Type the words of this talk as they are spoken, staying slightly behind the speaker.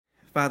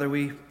Father,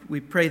 we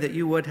pray that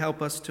you would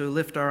help us to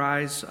lift our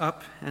eyes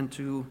up and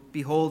to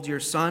behold your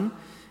Son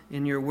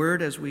in your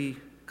word as we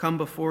come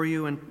before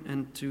you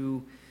and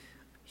to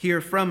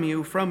hear from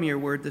you, from your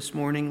word this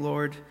morning,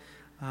 Lord.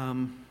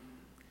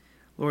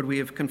 Lord, we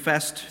have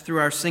confessed through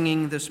our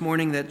singing this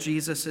morning that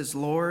Jesus is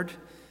Lord.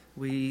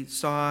 We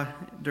saw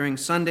during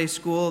Sunday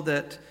school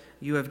that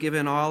you have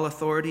given all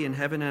authority in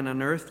heaven and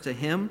on earth to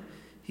him.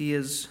 He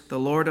is the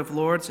Lord of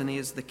lords and he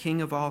is the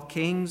King of all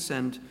kings,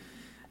 and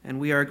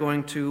we are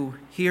going to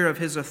hear of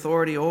his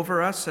authority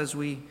over us as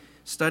we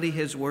study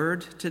his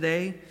word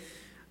today.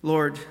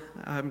 Lord,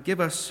 give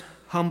us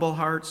humble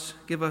hearts.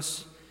 Give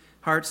us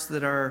hearts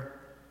that are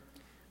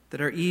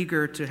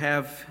eager to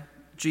have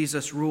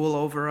Jesus rule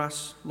over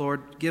us.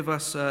 Lord, give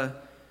us a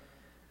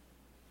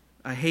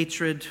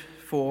hatred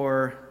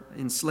for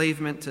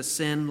enslavement to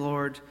sin,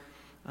 Lord.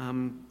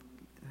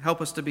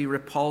 Help us to be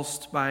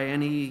repulsed by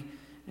any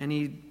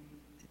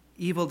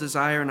evil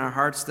desire in our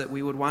hearts that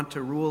we would want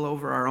to rule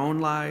over our own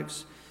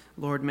lives.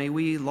 Lord, may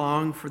we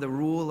long for the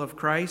rule of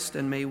Christ,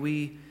 and may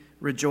we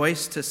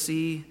rejoice to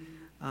see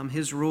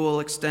his rule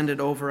extended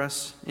over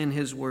us in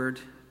his word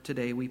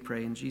today, we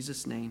pray. In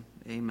Jesus' name,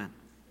 amen.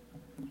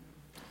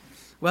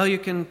 Well, you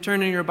can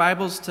turn in your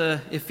Bibles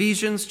to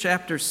Ephesians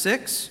chapter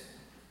 6.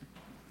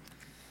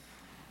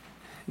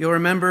 You'll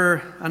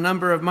remember a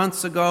number of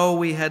months ago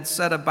we had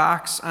set a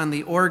box on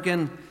the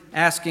organ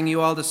asking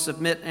you all to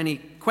submit any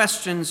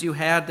questions you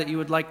had that you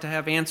would like to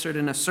have answered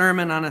in a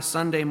sermon on a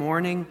Sunday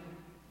morning.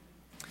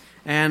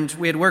 And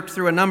we had worked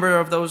through a number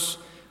of those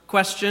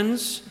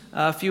questions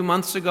a few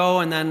months ago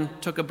and then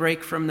took a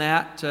break from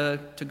that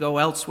to go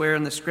elsewhere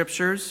in the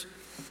scriptures.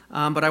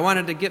 But I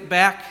wanted to get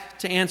back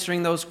to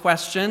answering those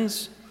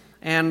questions.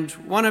 And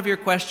one of your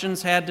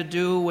questions had to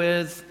do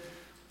with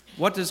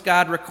what does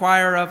God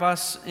require of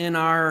us in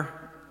our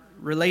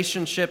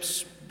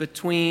relationships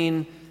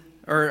between,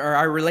 or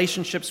our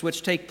relationships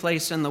which take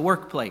place in the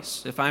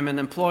workplace. If I'm an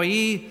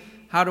employee,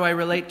 how do I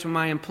relate to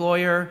my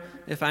employer?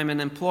 If I'm an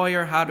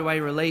employer, how do I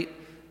relate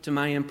to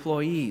my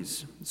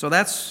employees? So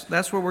that's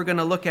what we're going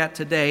to look at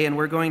today, and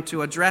we're going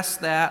to address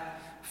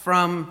that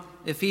from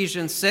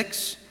Ephesians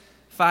 6,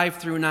 5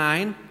 through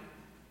 9.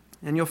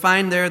 And you'll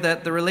find there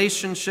that the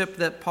relationship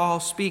that Paul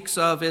speaks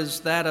of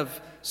is that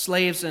of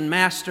slaves and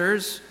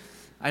masters.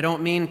 I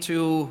don't mean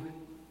to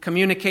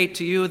communicate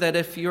to you that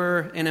if you're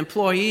an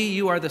employee,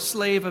 you are the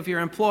slave of your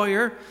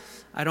employer.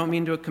 I don't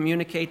mean to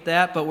communicate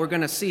that, but we're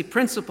going to see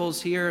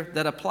principles here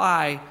that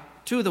apply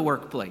to the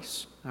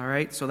workplace. All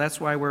right, so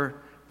that's why we're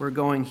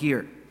going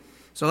here.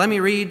 So let me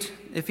read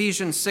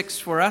Ephesians 6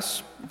 for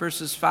us,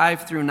 verses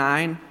 5 through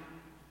 9.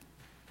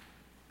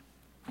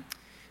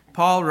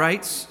 Paul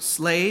writes,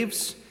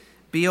 "Slaves,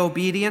 be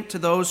obedient to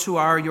those who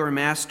are your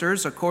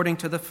masters according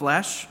to the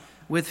flesh,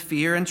 with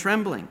fear and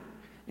trembling,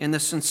 in the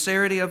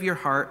sincerity of your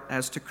heart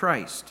as to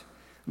Christ,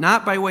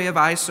 not by way of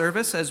eye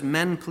service as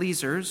men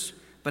pleasers,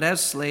 but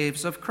as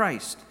slaves of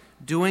Christ,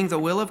 doing the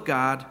will of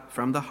God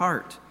from the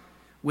heart.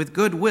 With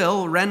good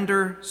will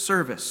render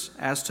service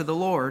as to the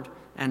Lord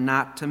and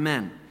not to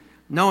men,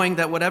 knowing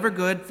that whatever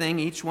good thing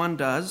each one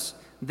does,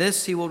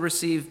 this he will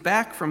receive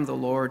back from the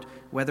Lord,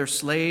 whether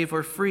slave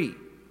or free.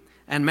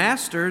 And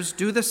masters,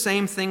 do the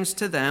same things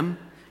to them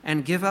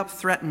and give up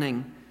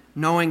threatening,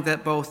 knowing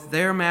that both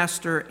their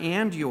master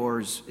and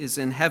yours is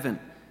in heaven,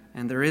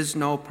 and there is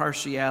no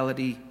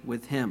partiality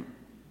with him."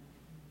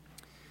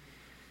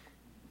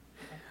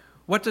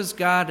 What does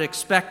God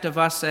expect of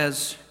us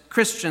as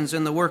Christians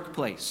in the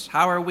workplace?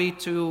 How are we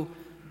to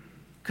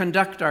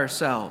conduct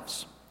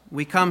ourselves?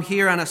 We come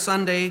here on a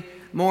Sunday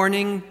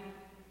morning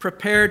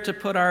prepared to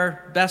put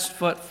our best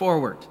foot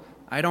forward.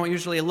 I don't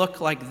usually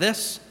look like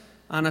this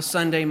on a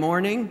Sunday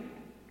morning.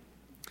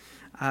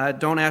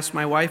 Don't ask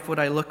my wife what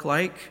I look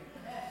like.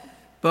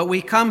 But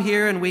we come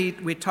here and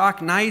we talk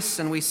nice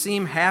and we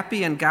seem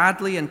happy and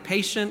godly and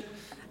patient,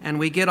 and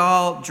we get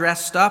all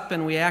dressed up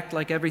and we act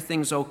like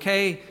everything's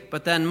okay,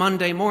 but then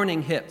Monday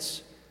morning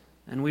hits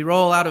and we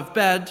roll out of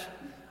bed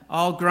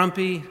all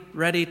grumpy,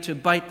 ready to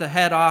bite the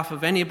head off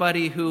of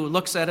anybody who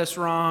looks at us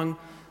wrong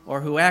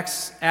or who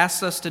asks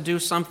us to do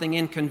something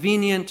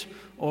inconvenient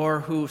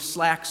or who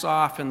slacks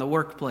off in the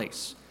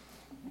workplace.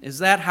 Is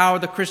that how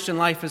the Christian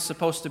life is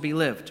supposed to be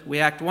lived? We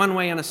act one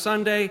way on a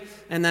Sunday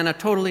and then a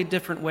totally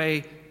different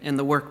way in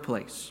the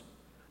workplace.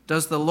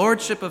 Does the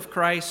lordship of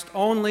Christ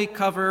only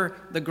cover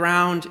the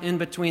ground in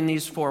between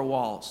these four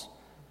walls?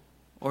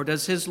 Or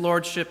does his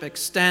lordship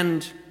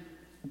extend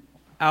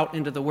out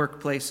into the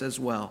workplace as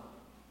well?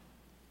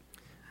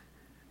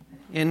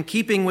 In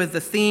keeping with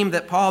the theme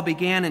that Paul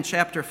began in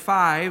chapter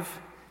 5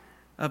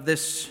 of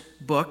this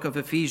book of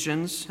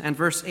Ephesians and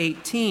verse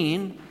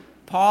 18,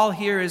 Paul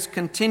here is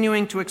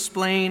continuing to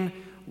explain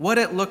what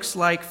it looks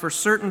like for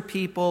certain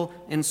people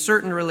in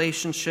certain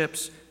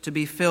relationships to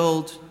be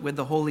filled with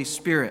the Holy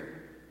Spirit.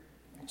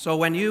 So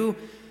when you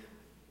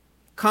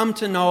come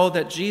to know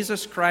that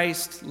Jesus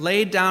Christ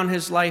laid down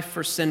his life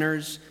for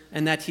sinners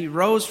and that he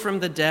rose from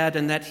the dead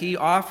and that he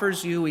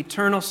offers you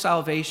eternal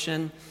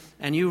salvation,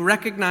 and you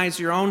recognize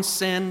your own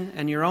sin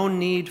and your own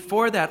need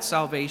for that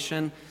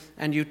salvation,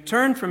 and you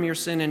turn from your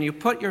sin and you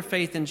put your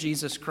faith in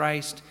Jesus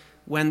Christ,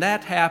 when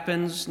that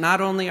happens,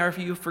 not only are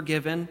you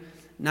forgiven,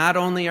 not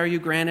only are you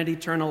granted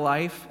eternal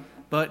life,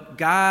 but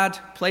God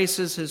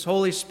places His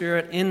Holy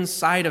Spirit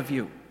inside of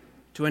you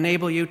to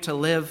enable you to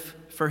live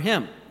for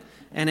Him.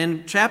 And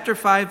in chapter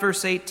 5,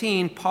 verse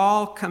 18,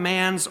 Paul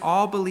commands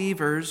all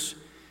believers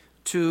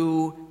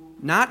to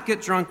not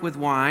get drunk with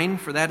wine,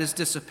 for that is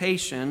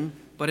dissipation,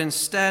 but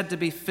instead to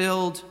be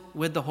filled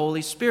with the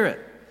Holy Spirit.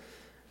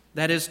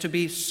 That is, to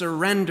be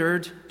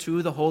surrendered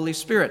to the Holy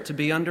Spirit, to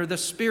be under the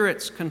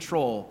Spirit's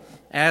control,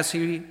 as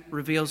He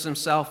reveals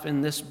Himself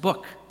in this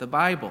book, the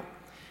Bible.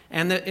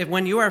 And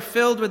when you are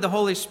filled with the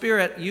Holy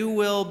Spirit, you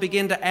will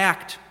begin to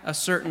act a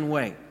certain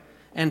way.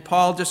 And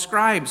Paul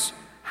describes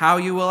how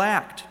you will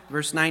act.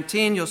 Verse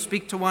 19, you'll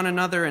speak to one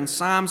another in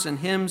psalms and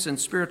hymns and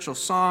spiritual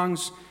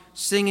songs,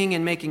 singing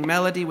and making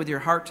melody with your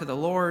heart to the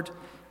Lord.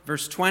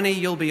 Verse 20,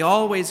 you'll be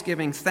always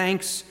giving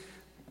thanks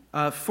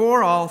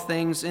for all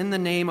things in the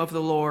name of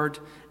the Lord.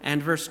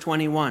 And verse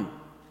 21,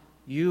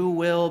 you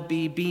will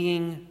be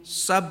being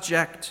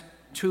subject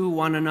to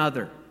one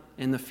another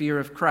in the fear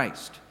of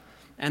Christ.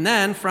 And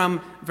then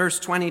from verse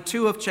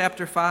 22 of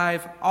chapter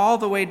 5 all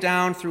the way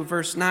down through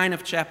verse 9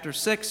 of chapter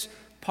 6,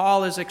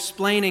 Paul is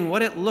explaining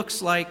what it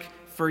looks like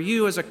for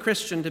you as a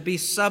Christian to be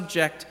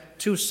subject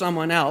to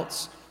someone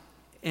else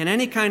in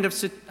any kind of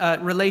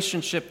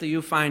relationship that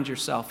you find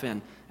yourself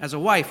in. As a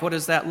wife, what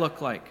does that look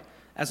like?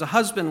 As a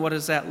husband, what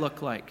does that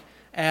look like?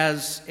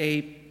 As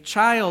a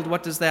child,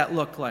 what does that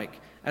look like?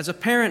 As a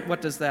parent,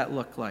 what does that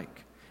look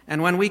like?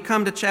 And when we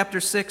come to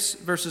chapter 6,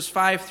 verses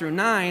 5 through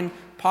 9,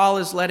 Paul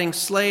is letting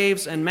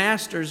slaves and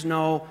masters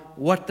know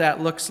what that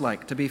looks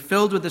like, to be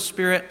filled with the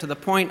Spirit to the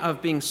point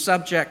of being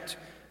subject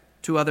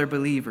to other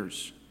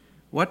believers.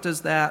 What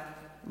does that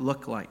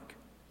look like?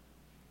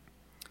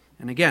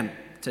 And again,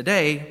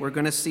 today we're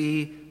going to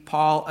see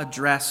Paul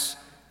address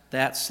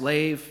that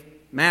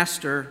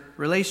slave-master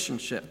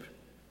relationship.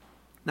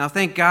 Now,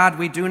 thank God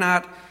we do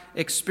not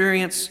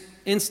experience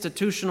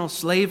institutional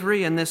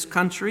slavery in this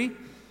country.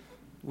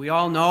 We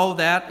all know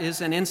that is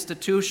an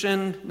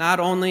institution not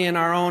only in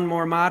our own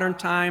more modern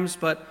times,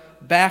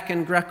 but back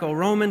in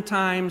Greco-Roman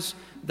times,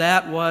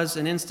 that was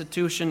an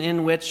institution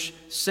in which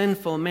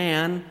sinful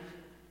man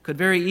could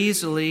very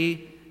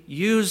easily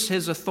use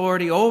his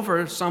authority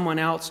over someone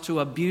else to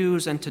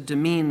abuse and to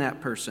demean that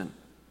person,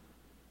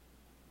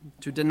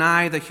 to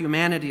deny the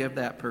humanity of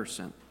that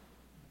person.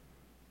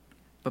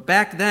 But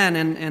back then,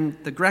 in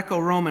the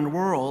Greco-Roman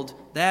world,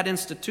 that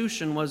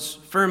institution was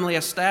firmly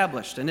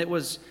established, and it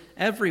was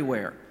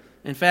everywhere.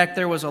 In fact,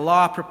 there was a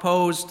law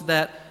proposed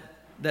that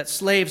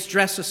slaves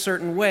dress a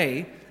certain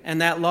way,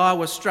 and that law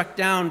was struck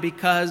down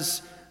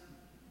because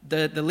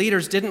the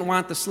leaders didn't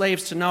want the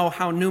slaves to know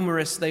how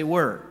numerous they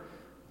were,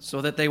 so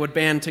that they would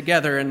band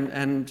together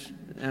and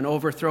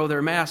overthrow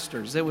their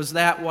masters. It was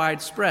that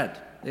widespread.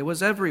 It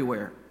was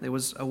everywhere. It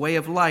was a way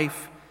of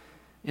life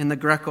in the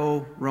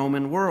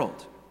Greco-Roman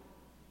world.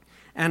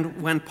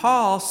 And when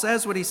Paul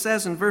says what he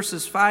says in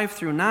verses 5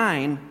 through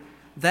 9,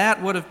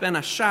 that would have been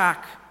a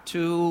shock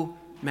to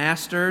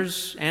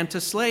masters and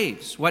to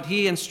slaves. What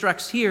he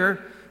instructs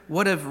here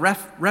would have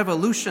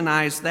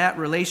revolutionized that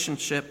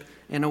relationship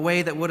in a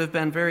way that would have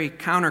been very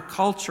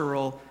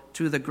countercultural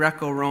to the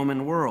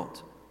Greco-Roman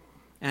world.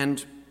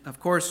 And, of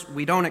course,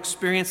 we don't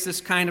experience this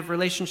kind of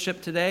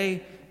relationship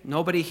today.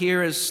 Nobody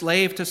here is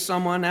slave to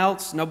someone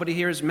else. Nobody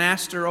here is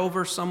master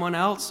over someone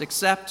else,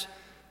 except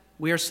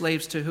we are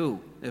slaves to who,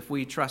 if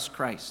we trust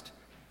Christ?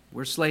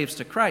 We're slaves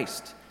to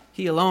Christ.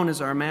 He alone is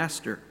our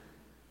master.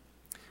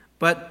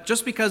 But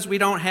just because we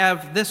don't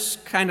have this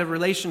kind of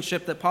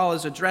relationship that Paul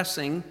is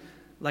addressing,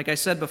 like I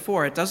said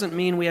before, it doesn't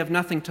mean we have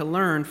nothing to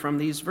learn from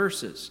these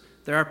verses.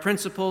 There are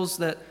principles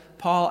that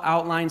Paul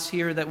outlines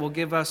here that will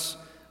give us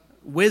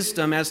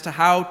wisdom as to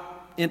how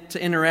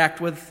to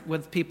interact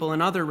with people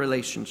in other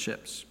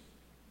relationships.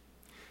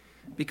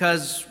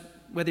 Because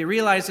whether you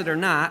realize it or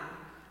not,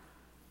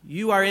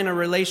 you are in a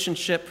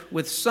relationship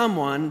with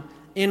someone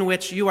in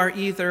which you are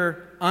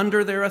either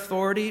under their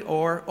authority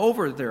or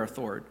over their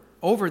authority,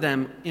 over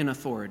them in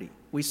authority.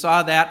 We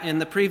saw that in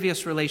the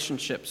previous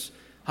relationships.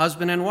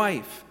 Husband and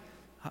wife.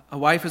 A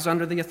wife is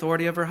under the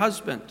authority of her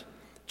husband.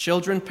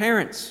 Children,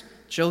 parents.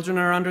 Children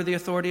are under the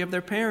authority of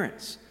their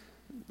parents.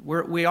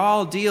 We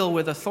all deal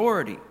with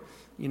authority.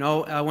 You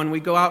know, when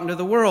we go out into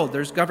the world,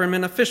 there's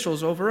government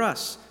officials over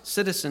us,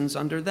 citizens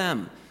under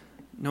them.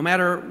 No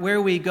matter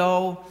where we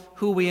go,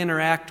 who we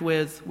interact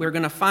with, we're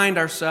going to find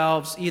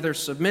ourselves either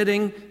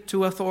submitting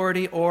to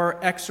authority or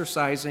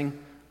exercising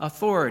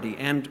authority.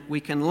 And we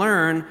can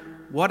learn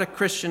what a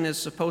Christian is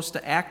supposed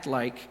to act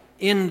like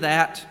in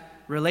that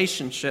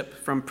relationship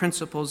from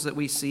principles that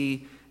we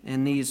see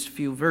in these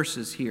few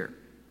verses here.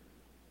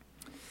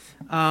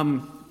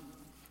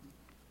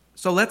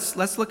 So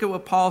let's look at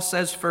what Paul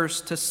says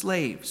first to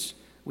slaves.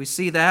 We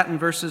see that in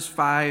verses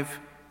 5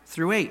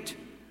 through 8.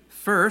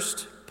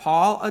 First,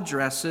 Paul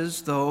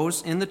addresses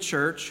those in the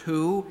church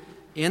who,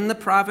 in the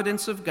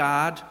providence of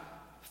God,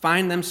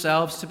 find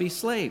themselves to be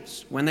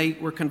slaves. When they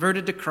were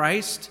converted to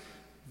Christ,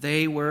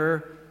 they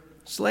were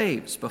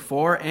slaves.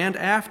 Before and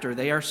after,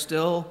 they are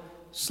still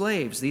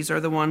slaves. These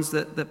are the ones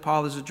that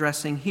Paul is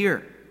addressing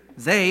here.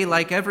 They,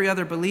 like every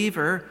other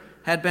believer,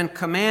 had been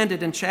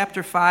commanded in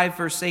chapter 5,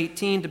 verse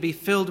 18, to be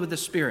filled with the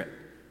Spirit.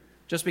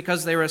 Just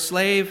because they were a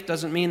slave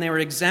doesn't mean they were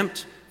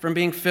exempt from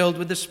being filled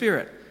with the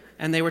Spirit.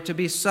 And they were to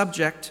be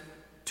subject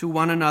to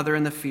one another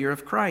in the fear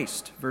of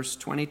Christ. Verse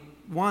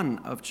 21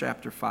 of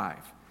chapter 5.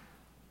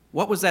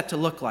 What was that to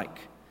look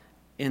like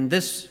in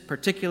this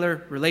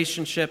particular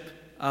relationship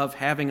of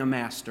having a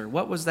master?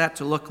 What was that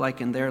to look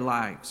like in their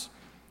lives?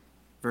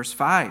 Verse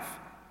 5,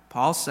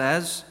 Paul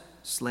says,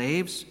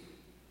 slaves,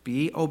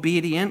 be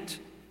obedient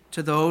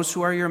to those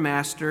who are your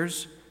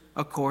masters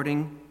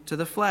according to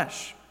the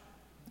flesh.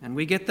 And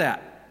we get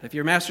that. If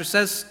your master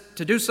says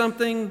to do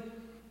something,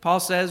 Paul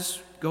says,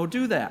 go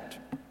do that.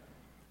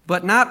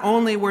 But not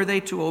only were they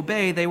to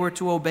obey, they were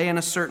to obey in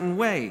a certain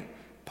way.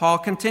 Paul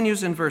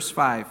continues in verse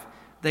 5.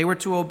 They were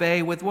to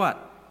obey with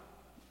what?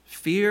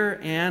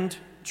 Fear and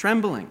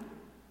trembling.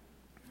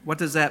 What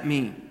does that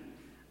mean?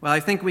 Well,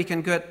 I think we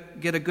can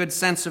get a good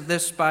sense of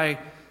this by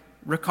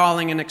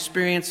recalling an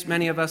experience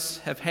many of us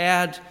have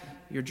had.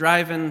 You're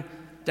driving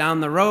down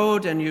the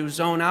road and you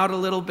zone out a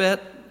little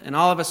bit, and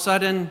all of a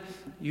sudden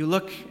you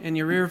look in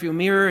your rearview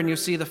mirror and you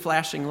see the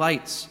flashing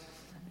lights.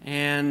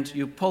 And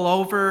you pull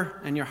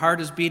over and your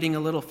heart is beating a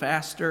little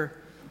faster,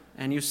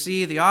 and you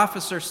see the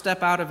officer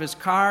step out of his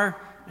car,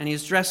 and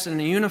he's dressed in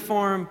a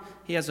uniform.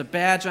 He has a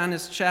badge on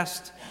his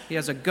chest. He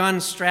has a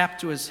gun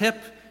strapped to his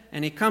hip,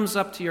 and he comes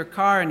up to your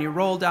car and you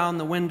roll down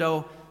the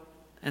window.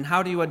 And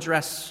how do you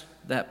address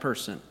that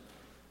person?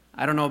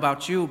 I don't know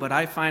about you, but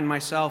I find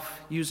myself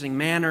using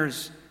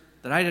manners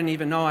that I didn't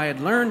even know I had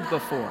learned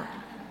before.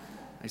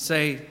 I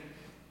say,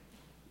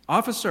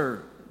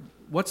 officer,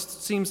 what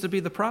seems to be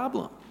the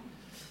problem?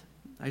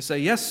 I say,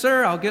 yes,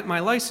 sir, I'll get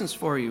my license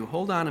for you.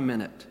 Hold on a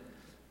minute.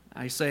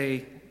 I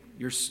say,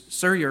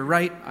 sir, you're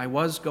right, I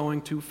was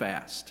going too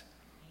fast.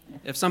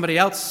 If somebody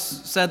else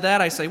said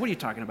that, I say, what are you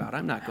talking about?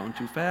 I'm not going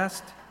too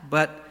fast.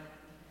 But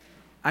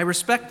I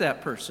respect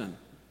that person.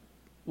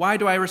 Why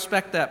do I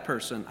respect that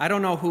person? I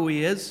don't know who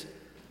he is.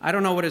 I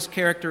don't know what his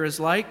character is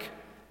like.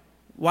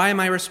 Why am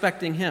I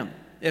respecting him?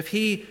 If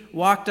he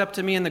walked up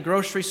to me in the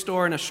grocery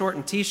store in a short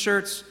and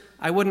t-shirts,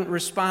 I wouldn't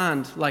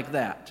respond like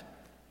that.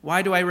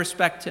 Why do I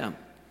respect him?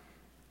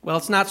 Well,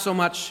 it's not so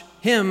much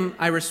him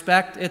I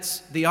respect, it's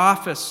the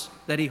office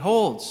that he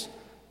holds.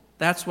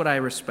 That's what I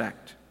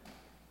respect.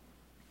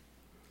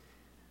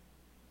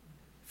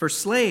 For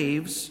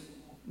slaves,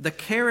 the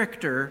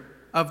character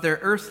of their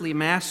earthly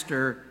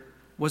master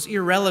was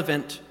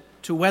irrelevant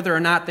to whether or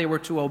not they were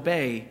to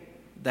obey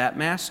that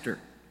master.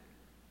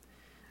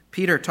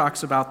 Peter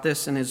talks about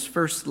this in his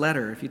first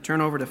letter. If you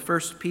turn over to 1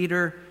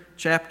 Peter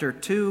chapter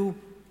 2,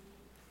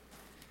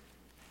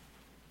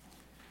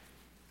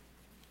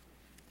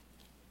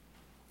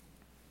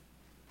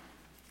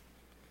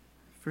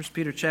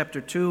 Peter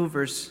chapter 2,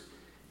 verse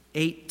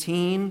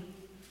 18,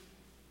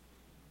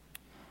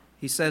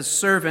 he says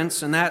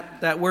servants, and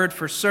that word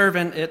for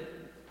servant,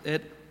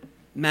 it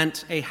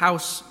meant a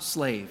house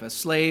slave, a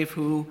slave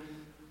who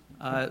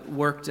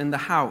worked in the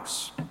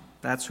house.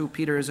 That's who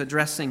Peter is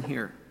addressing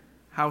here,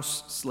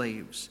 house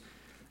slaves.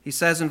 He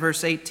says in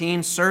verse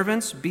 18,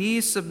 servants,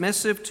 be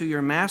submissive to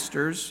your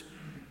masters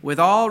with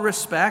all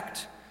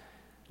respect,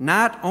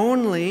 not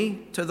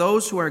only to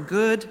those who are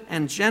good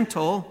and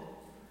gentle,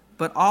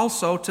 but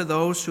also to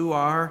those who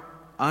are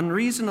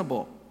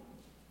unreasonable.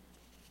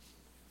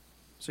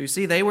 So you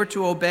see, they were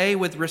to obey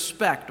with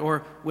respect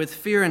or with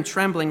fear and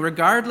trembling,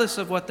 regardless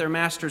of what their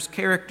master's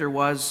character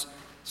was,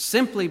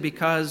 simply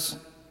because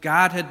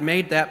God had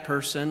made that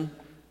person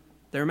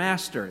their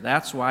master.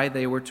 That's why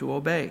they were to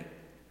obey.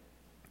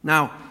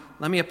 Now,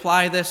 let me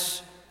apply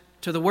this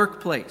to the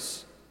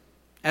workplace.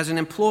 As an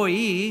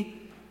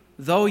employee,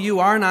 though you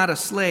are not a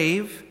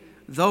slave,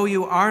 though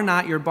you are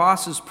not your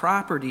boss's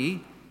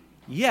property,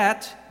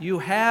 yet you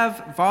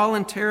have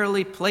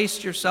voluntarily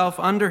placed yourself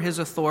under his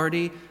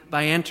authority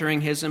by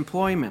entering his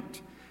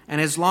employment. And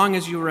as long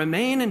as you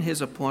remain in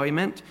his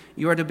employment,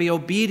 you are to be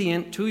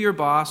obedient to your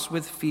boss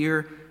with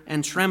fear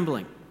and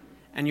trembling.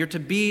 And you're to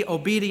be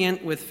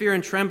obedient with fear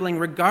and trembling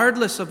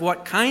regardless of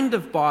what kind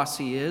of boss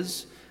he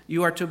is.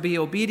 You are to be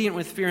obedient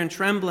with fear and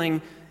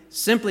trembling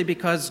simply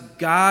because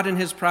God in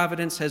his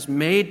providence has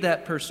made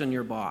that person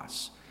your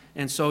boss.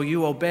 And so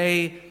you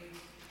obey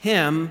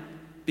him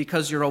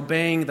because you're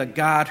obeying the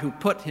God who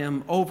put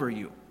him over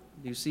you.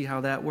 Do you see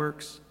how that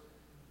works?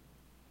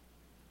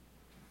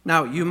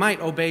 Now, you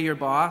might obey your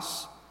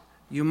boss.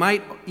 You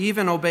might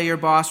even obey your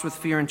boss with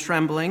fear and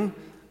trembling,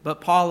 but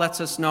Paul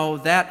lets us know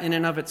that in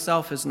and of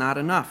itself is not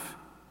enough.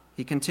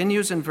 He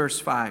continues in verse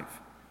 5.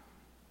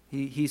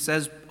 He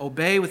says,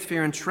 obey with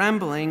fear and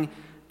trembling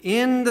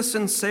in the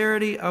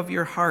sincerity of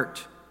your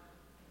heart,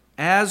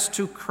 as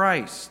to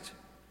Christ,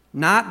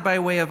 not by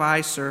way of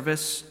eye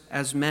service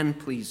as men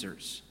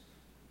pleasers.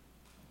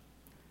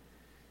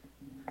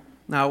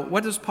 Now,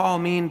 what does Paul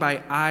mean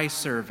by eye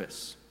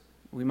service?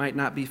 We might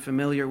not be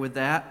familiar with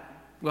that.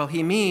 Well,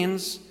 he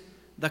means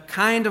the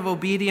kind of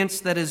obedience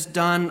that is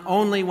done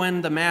only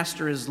when the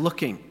master is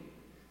looking.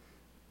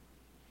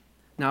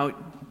 Now,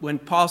 when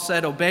Paul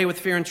said, obey with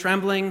fear and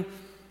trembling,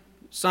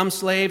 some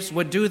slaves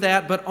would do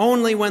that, but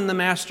only when the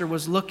master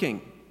was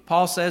looking.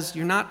 Paul says,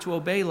 you're not to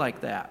obey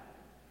like that.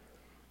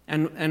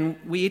 And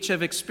we each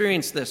have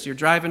experienced this. You're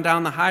driving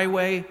down the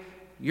highway,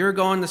 you're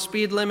going the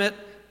speed limit,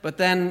 but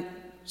then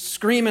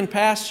screaming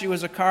past you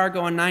is a car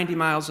going 90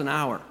 miles an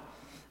hour.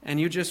 And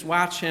you just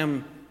watch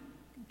him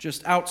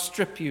just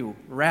outstrip you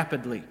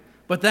rapidly.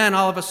 But then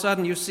all of a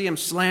sudden you see him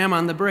slam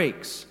on the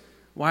brakes.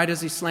 Why does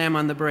he slam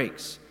on the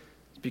brakes?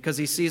 It's because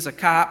he sees a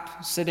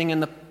cop sitting in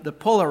the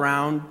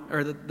pull-around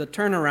or the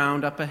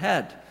turnaround up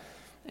ahead.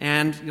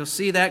 And you'll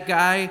see that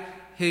guy,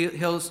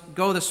 he'll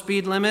go the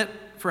speed limit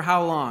for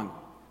how long?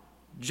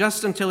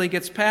 Just until he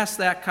gets past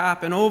that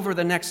cop and over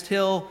the next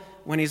hill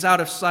when he's out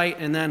of sight,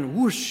 and then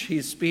whoosh,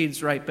 he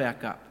speeds right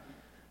back up.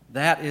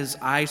 That is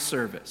eye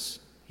service.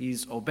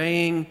 He's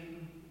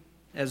obeying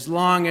as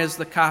long as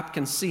the cop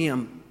can see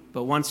him,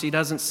 but once he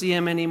doesn't see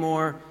him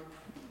anymore,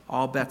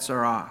 all bets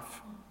are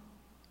off.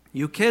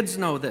 You kids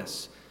know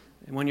this.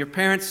 When your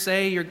parents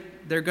say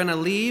they're going to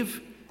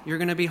leave, you're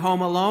going to be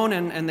home alone,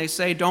 and they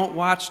say, don't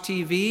watch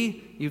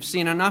TV, you've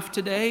seen enough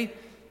today.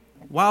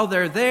 While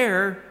they're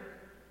there,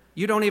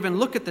 you don't even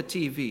look at the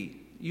TV.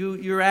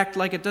 You act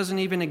like it doesn't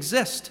even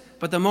exist.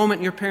 But the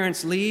moment your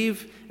parents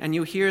leave and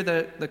you hear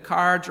the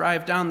car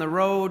drive down the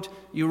road,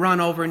 you run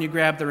over and you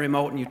grab the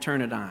remote and you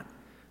turn it on.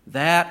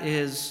 That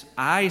is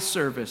eye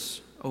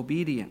service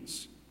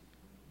obedience.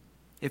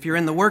 If you're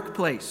in the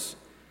workplace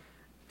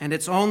and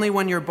it's only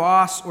when your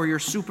boss or your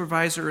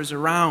supervisor is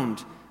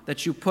around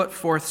that you put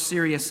forth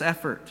serious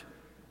effort,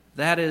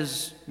 that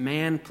is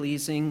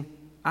man-pleasing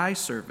eye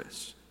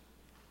service.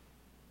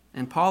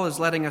 And Paul is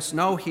letting us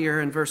know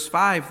here in verse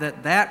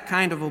 5 that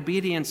kind of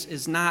obedience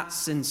is not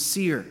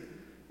sincere.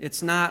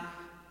 It's not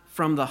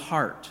from the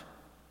heart.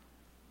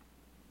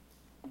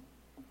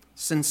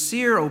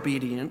 Sincere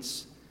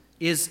obedience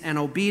is an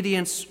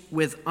obedience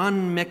with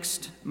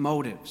unmixed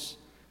motives.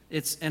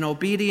 It's an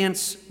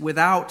obedience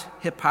without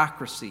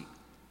hypocrisy.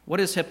 What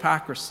is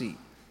hypocrisy?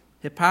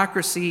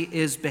 Hypocrisy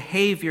is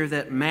behavior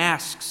that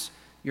masks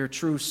your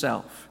true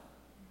self.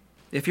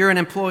 If you're an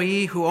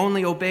employee who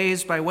only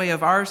obeys by way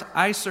of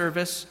eye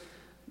service,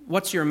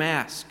 what's your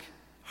mask?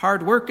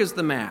 Hard work is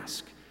the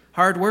mask.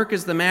 Hard work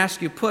is the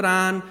mask you put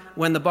on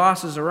when the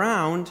boss is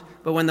around,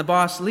 but when the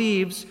boss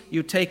leaves,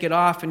 you take it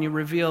off and you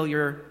reveal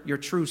your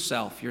true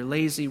self, your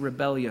lazy,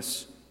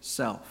 rebellious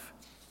self.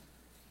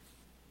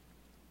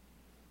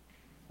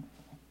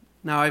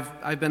 Now,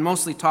 I've been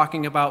mostly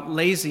talking about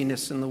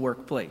laziness in the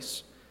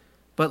workplace,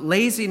 but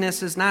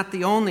laziness is not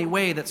the only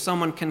way that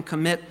someone can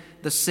commit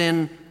the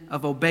sin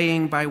of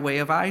obeying by way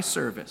of eye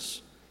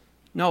service.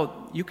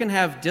 No, you can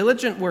have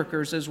diligent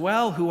workers as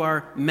well who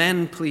are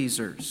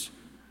men-pleasers.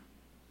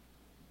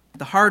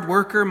 The hard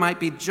worker might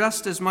be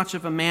just as much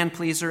of a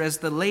man-pleaser as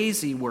the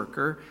lazy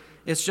worker.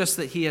 It's just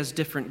that he has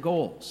different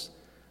goals.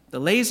 The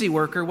lazy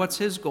worker, what's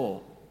his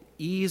goal?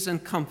 Ease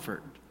and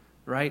comfort,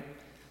 right?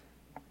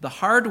 The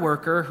hard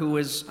worker who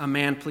is a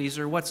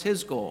man-pleaser, what's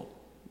his goal?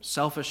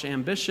 Selfish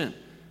ambition.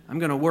 I'm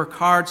going to work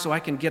hard so I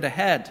can get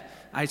ahead.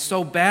 I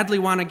so badly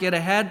want to get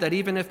ahead that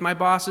even if my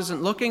boss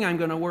isn't looking, I'm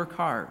going to work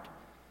hard.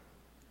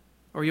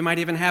 Or you might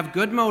even have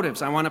good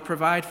motives. I want to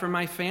provide for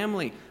my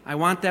family. I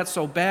want that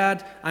so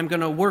bad, I'm going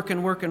to work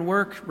and work and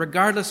work,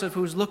 regardless of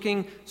who's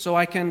looking, so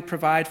I can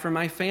provide for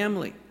my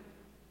family.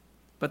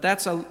 But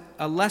that's a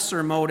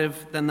lesser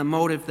motive than the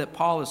motive that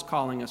Paul is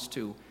calling us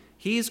to.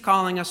 He's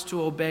calling us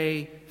to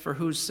obey for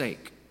whose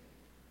sake?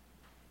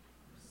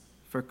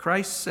 For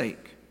Christ's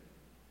sake.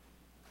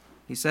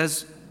 He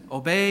says,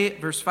 obey,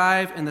 verse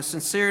 5, in the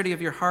sincerity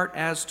of your heart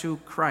as to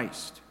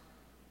Christ.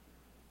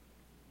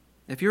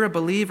 If you're a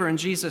believer in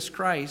Jesus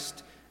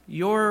Christ,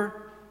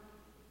 your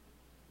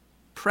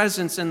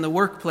presence in the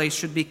workplace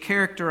should be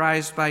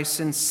characterized by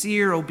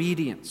sincere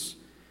obedience.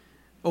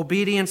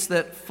 Obedience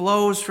that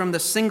flows from the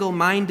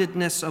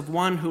single-mindedness of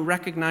one who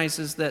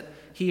recognizes that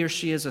he or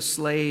she is a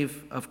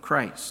slave of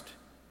Christ.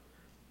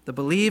 The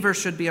believer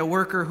should be a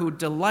worker who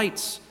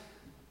delights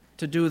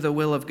to do the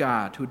will of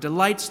God, who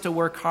delights to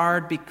work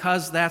hard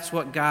because that's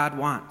what God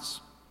wants.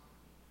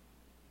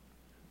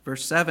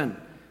 Verse 7,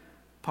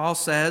 Paul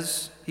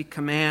says, he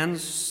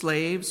commands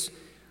slaves,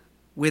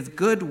 with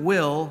good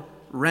will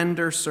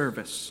render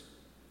service,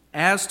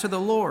 as to the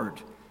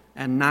Lord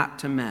and not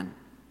to men.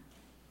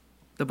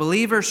 The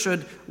believer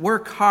should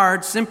work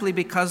hard simply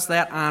because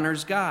that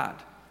honors God.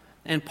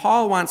 And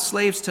Paul wants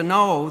slaves to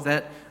know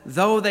that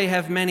though they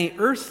have many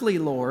earthly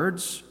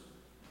lords,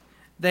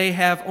 they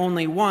have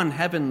only one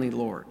heavenly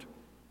Lord.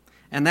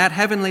 And that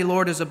heavenly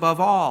Lord is above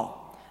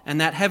all. And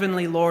that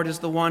heavenly Lord is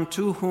the one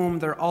to whom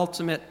their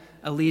ultimate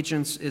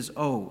allegiance is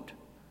owed.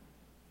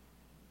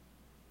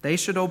 They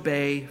should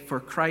obey for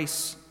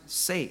Christ's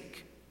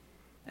sake.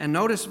 And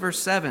notice verse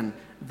 7,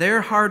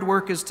 their hard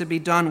work is to be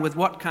done with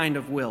what kind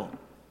of will?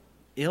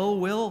 Ill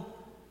will?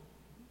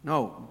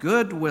 No,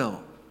 good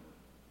will.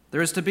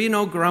 There is to be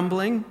no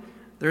grumbling.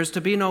 There is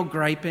to be no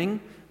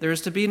griping. There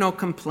is to be no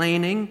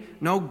complaining,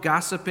 no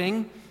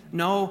gossiping,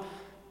 no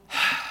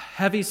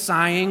heavy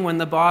sighing when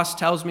the boss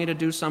tells me to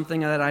do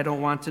something that I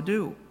don't want to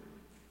do.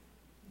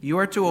 You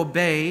are to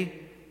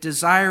obey,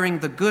 desiring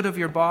the good of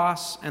your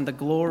boss and the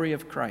glory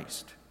of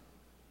Christ.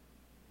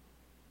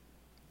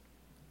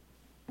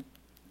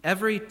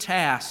 Every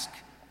task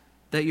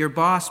that your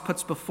boss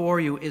puts before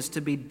you is to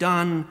be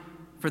done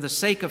for the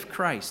sake of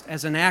Christ,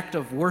 as an act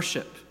of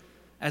worship,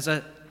 as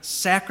a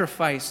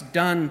sacrifice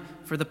done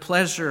for the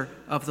pleasure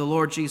of the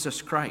Lord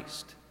Jesus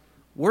Christ.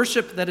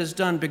 Worship that is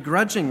done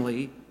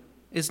begrudgingly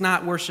is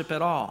not worship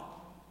at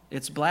all.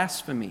 It's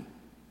blasphemy.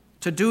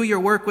 To do your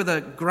work with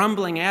a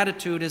grumbling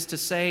attitude is to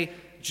say,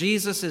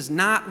 Jesus is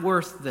not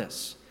worth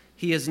this.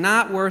 He is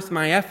not worth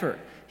my effort.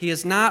 He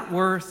is not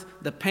worth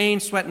the pain,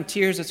 sweat, and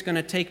tears it's going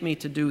to take me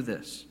to do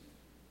this.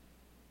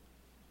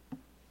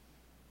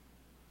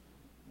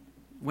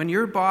 When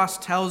your boss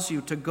tells you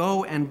to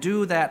go and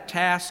do that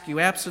task you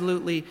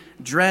absolutely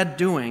dread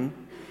doing,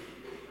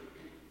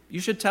 you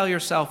should tell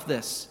yourself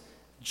this: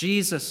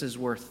 Jesus is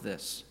worth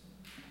this.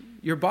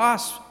 Your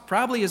boss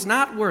probably is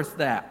not worth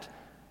that,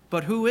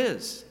 but who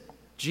is?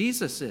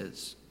 Jesus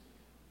is.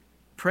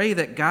 Pray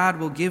that God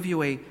will give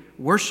you a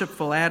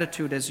worshipful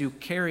attitude as you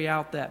carry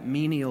out that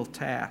menial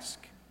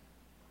task.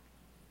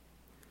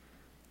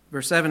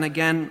 Verse 7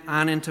 again,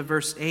 on into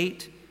verse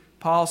 8,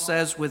 Paul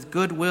says, with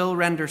good will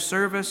render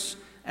service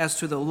as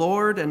to the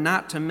Lord and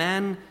not to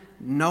men,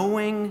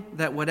 knowing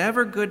that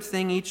whatever good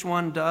thing each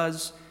one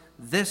does,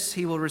 this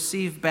he will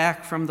receive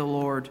back from the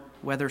Lord,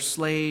 whether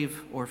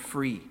slave or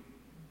free.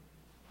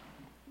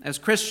 As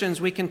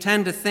Christians, we can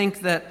tend to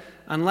think that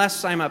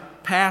unless I'm a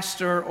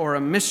pastor or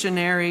a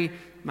missionary,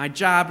 my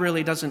job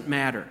really doesn't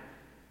matter.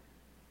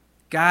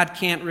 God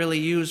can't really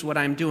use what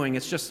I'm doing.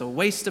 It's just a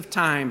waste of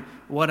time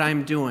what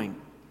I'm doing.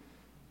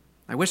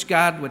 I wish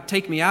God would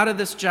take me out of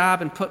this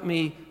job and put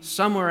me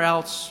somewhere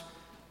else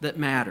that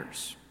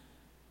matters.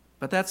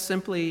 But that's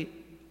simply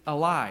a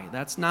lie.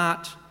 That's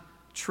not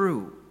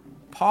true.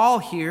 Paul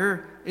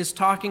here is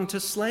talking to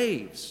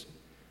slaves.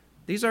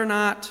 These are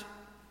not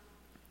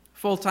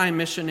full-time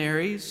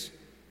missionaries.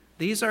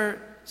 These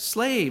are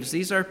slaves.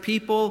 These are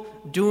people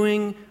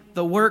doing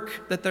the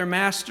work that their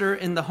master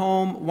in the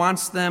home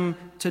wants them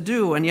to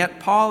do. And yet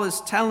Paul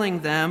is telling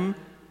them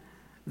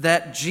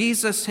that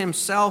Jesus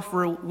himself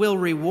will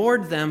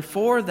reward them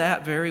for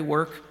that very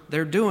work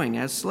they're doing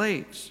as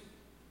slaves.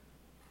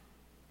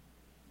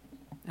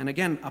 And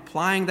again,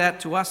 applying that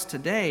to us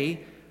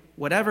today,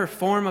 whatever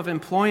form of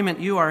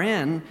employment you are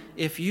in,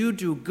 if you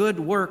do good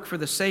work for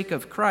the sake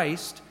of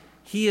Christ,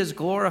 he is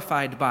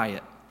glorified by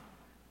it,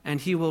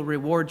 and he will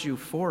reward you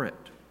for it.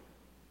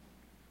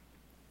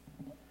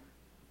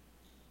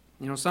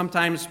 You know,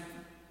 sometimes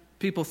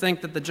people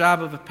think that the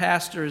job of a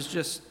pastor is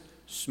just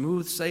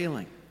smooth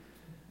sailing.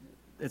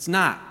 It's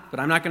not, but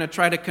I'm not going to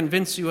try to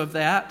convince you of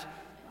that.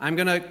 I'm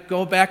going to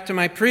go back to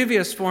my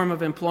previous form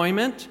of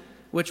employment,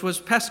 which was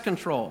pest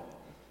control.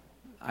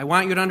 I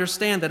want you to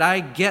understand that I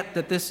get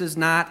that this is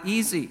not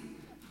easy.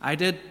 I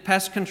did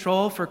pest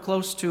control for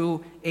close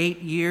to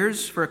 8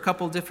 years for a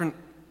couple different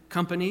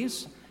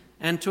companies,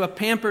 and to a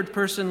pampered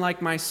person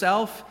like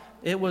myself,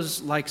 it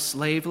was like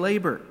slave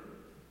labor.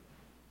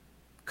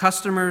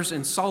 Customers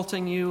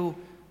insulting you,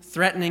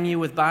 threatening you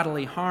with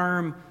bodily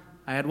harm.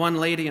 I had one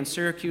lady in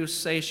Syracuse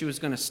say she was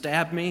going to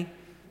stab me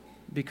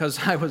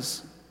because I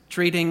was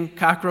treating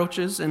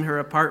cockroaches in her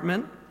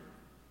apartment.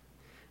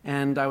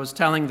 And I was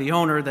telling the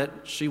owner that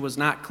she was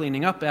not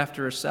cleaning up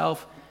after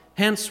herself,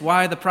 hence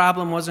why the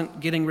problem wasn't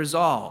getting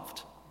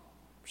resolved.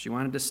 She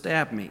wanted to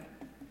stab me.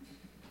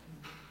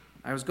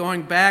 I was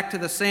going back to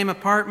the same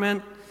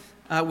apartment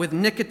with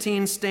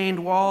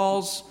nicotine-stained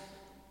walls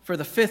for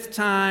the 5th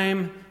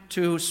time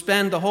to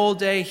spend the whole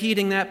day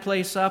heating that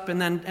place up, and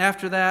then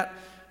after that,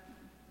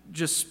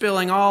 just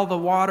spilling all the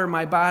water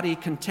my body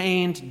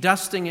contained,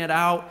 dusting it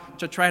out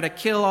to try to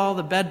kill all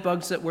the bed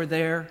bugs that were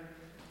there.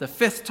 The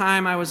 5th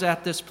time I was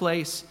at this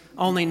place,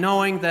 only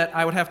knowing that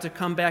I would have to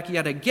come back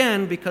yet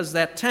again because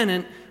that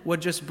tenant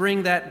would just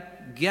bring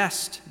that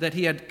guest that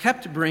he had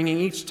kept bringing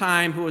each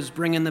time who was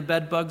bringing the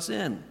bed bugs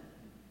in.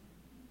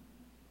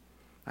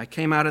 I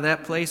came out of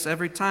that place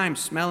every time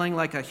smelling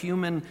like a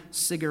human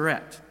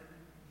cigarette,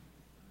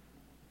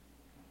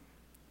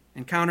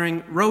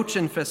 encountering roach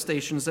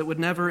infestations that would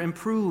never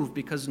improve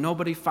because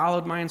nobody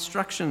followed my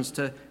instructions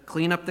to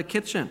clean up the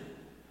kitchen.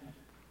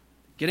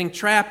 Getting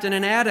trapped in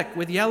an attic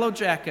with yellow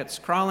jackets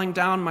crawling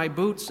down my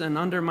boots and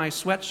under my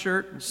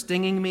sweatshirt,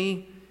 stinging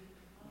me.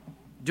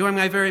 Doing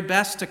my very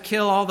best to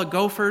kill all the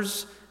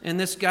gophers in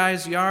this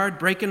guy's yard,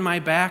 breaking my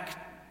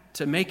back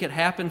to make it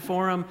happen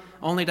for him,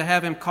 only to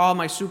have him call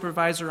my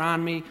supervisor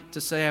on me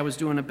to say I was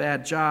doing a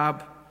bad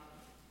job.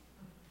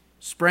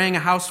 Spraying a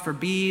house for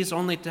bees,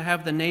 only to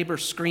have the neighbor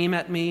scream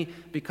at me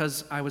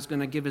because I was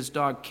going to give his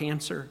dog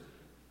cancer.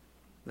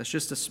 That's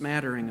just a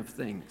smattering of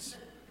things.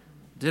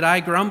 Did I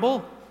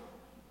grumble?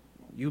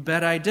 You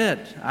bet I did.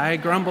 I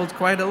grumbled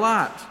quite a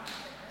lot.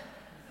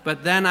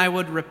 But then I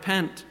would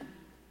repent,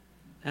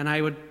 and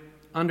I would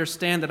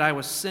understand that I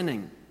was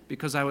sinning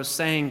because I was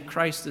saying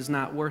Christ is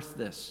not worth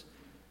this.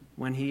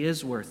 when he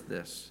is worth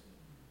this.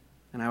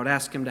 And I would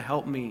ask him to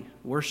help me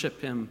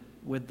worship him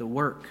with the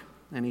work,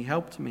 and he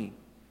helped me.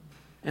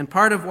 And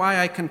part of why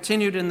I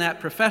continued in that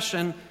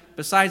profession,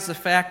 besides the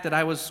fact that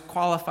I was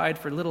qualified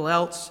for little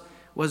else,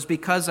 was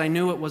because I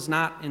knew it was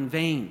not in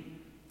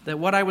vain, that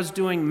what I was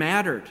doing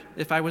mattered.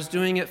 If I was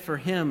doing it for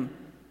him,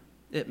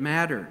 it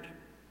mattered.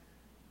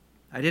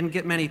 I didn't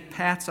get many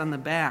pats on the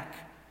back,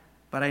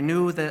 but I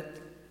knew that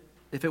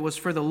if it was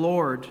for the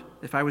Lord,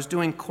 if I was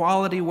doing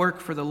quality work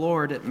for the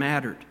Lord, it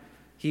mattered.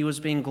 He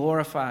was being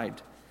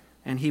glorified,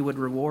 and he would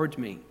reward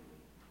me.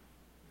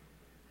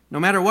 No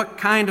matter what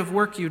kind of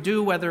work you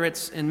do, whether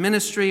it's in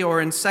ministry or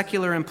in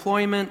secular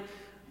employment,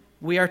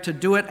 we are to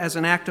do it as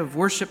an act of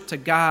worship to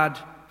God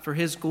for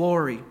his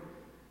glory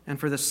and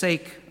for the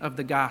sake of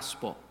the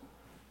gospel.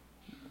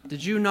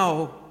 Did you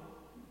know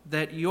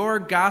that your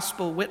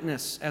gospel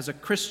witness as a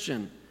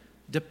Christian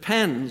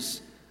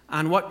depends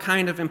on what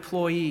kind of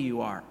employee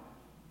you are?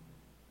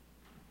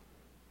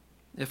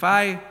 If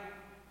I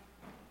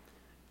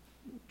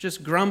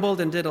just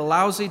grumbled and did a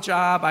lousy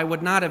job, I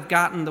would not have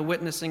gotten the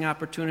witnessing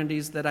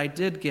opportunities that I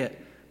did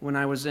get when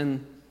I was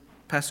in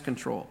pest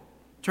control.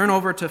 Turn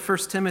over to 1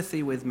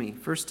 Timothy with me,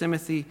 1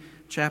 Timothy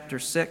chapter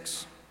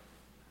 6.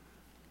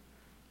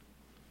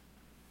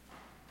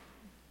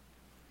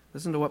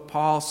 Listen to what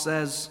Paul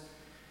says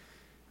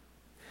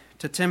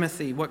to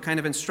Timothy, what kind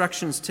of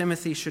instructions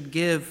Timothy should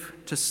give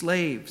to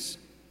slaves.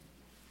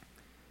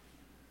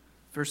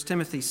 1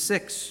 Timothy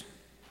 6,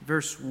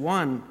 verse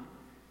 1.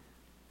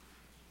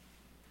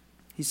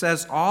 He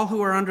says, "All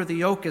who are under the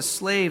yoke as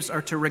slaves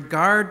are to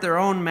regard their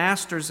own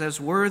masters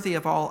as worthy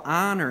of all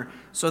honor,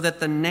 so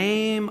that the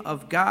name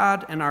of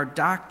God and our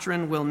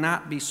doctrine will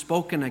not be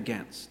spoken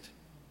against."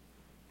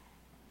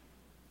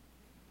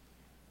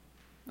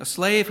 A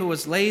slave who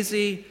was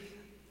lazy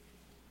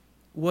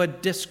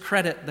would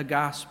discredit the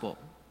gospel.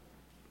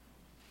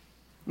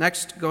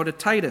 Next, go to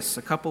Titus,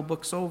 a couple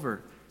books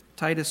over.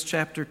 Titus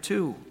chapter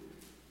 2.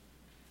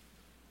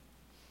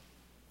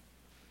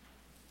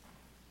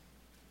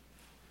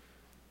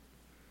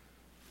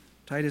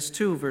 Titus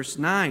 2, verse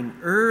 9.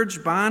 "Urge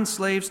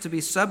bondslaves to be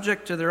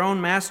subject to their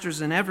own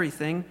masters in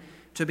everything,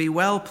 to be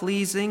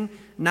well-pleasing,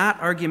 not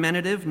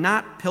argumentative,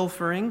 not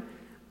pilfering,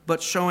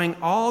 but showing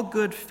all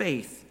good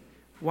faith."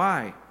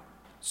 Why?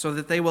 "So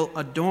that they will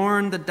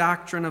adorn the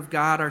doctrine of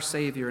God our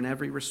Savior in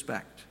every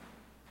respect."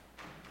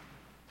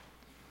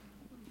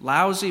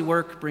 Lousy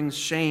work brings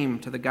shame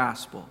to the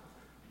gospel.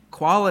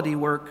 Quality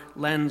work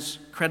lends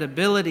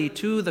credibility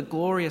to the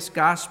glorious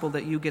gospel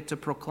that you get to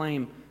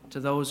proclaim to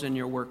those in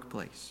your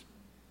workplace.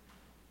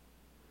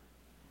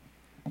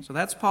 So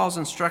that's Paul's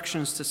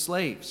instructions to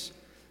slaves.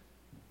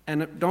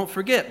 And don't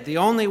forget, the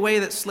only way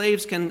that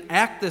slaves can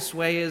act this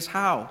way is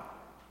how?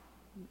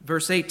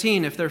 Verse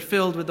 18, if they're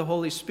filled with the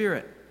Holy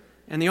Spirit.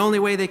 And the only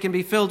way they can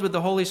be filled with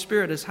the Holy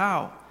Spirit is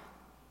how?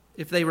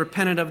 If they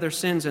repented of their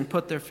sins and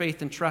put their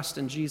faith and trust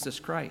in Jesus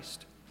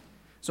Christ.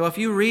 So if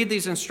you read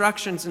these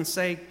instructions and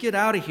say, "Get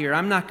out of here,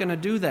 I'm not going to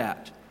do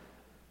that,"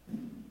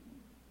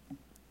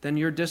 then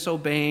you're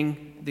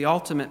disobeying the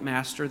ultimate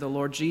master, the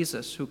Lord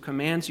Jesus, who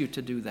commands you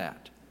to do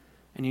that.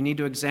 And you need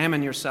to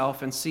examine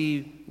yourself and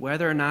see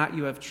whether or not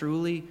you have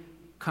truly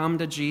come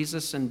to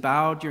Jesus and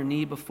bowed your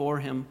knee before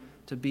him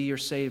to be your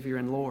Savior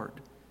and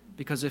Lord.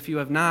 Because if you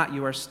have not,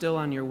 you are still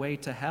on your way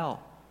to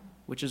hell,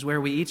 which is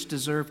where we each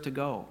deserve to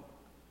go.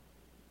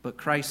 But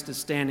Christ is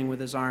standing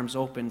with his arms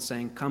open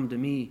saying, "Come to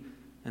me,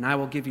 and I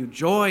will give you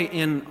joy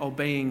in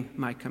obeying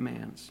my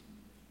commands."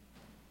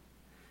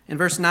 In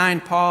verse 9,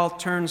 Paul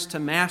turns to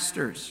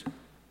masters.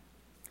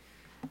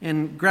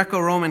 In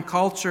Greco-Roman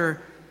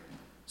culture,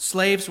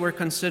 slaves were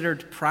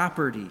considered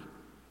property.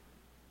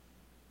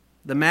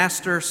 The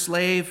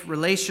master-slave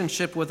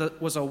relationship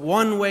was a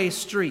one-way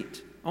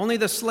street. Only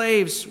the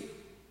slaves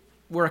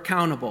were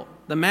accountable.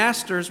 The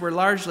masters were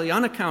largely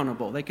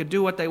unaccountable. They could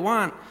do what they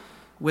want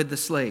with the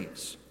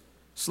slaves.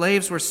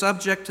 Slaves were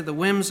subject to the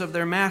whims of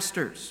their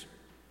masters.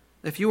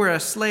 If you were a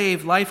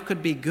slave, life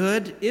could be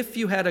good if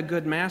you had a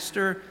good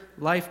master.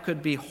 Life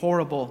could be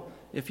horrible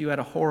if you had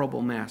a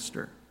horrible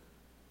master.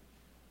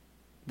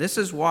 This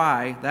is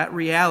why that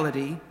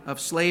reality of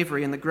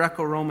slavery in the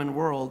Greco-Roman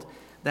world,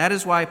 that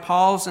is why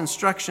Paul's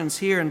instructions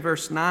here in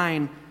verse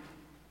 9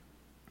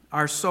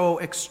 are so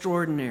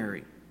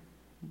extraordinary.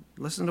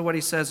 Listen to what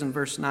he says in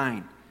verse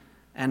 9.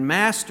 "And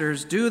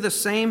masters, do the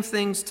same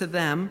things to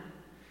them,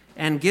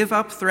 and give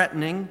up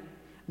threatening,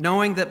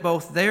 knowing that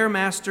both their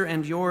master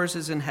and yours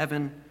is in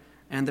heaven,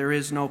 and there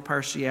is no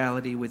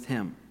partiality with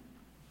him."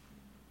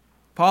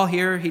 Paul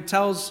here, he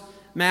tells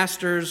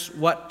masters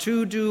what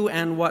to do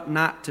and what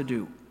not to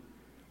do.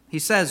 He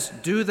says,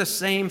 do the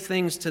same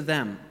things to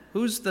them.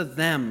 Who's the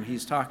them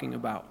he's talking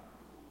about?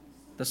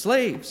 The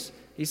slaves.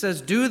 He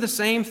says, do the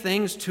same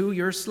things to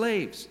your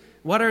slaves.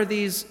 What are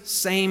these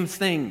same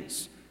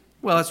things?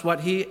 Well, it's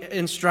what he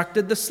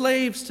instructed the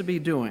slaves to be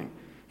doing.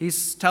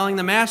 He's telling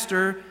the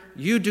master,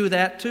 you do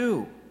that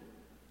too.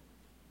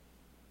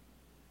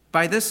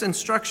 By this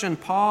instruction,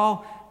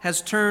 Paul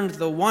has turned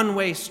the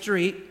one-way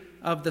street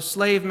of the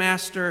slave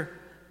master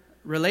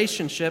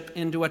relationship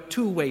into a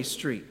two-way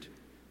street.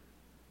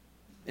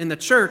 In the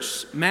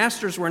church,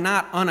 masters were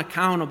not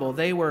unaccountable.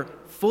 They were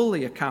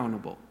fully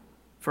accountable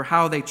for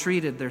how they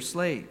treated their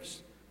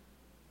slaves.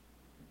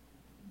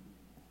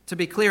 To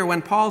be clear,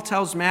 when Paul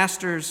tells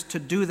masters to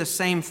do the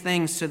same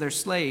things to their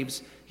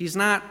slaves, he's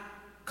not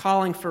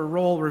calling for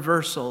role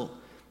reversal.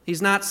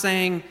 He's not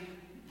saying,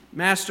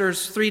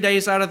 masters, 3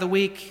 days out of the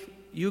week,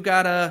 you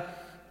got to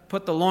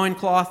put the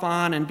loincloth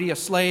on and be a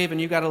slave, and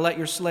you got to let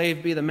your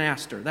slave be the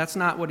master. That's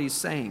not what he's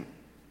saying.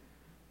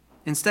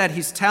 Instead,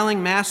 he's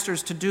telling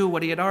masters to do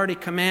what he had already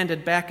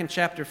commanded back in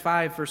chapter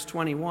 5, verse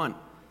 21.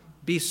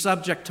 Be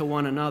subject to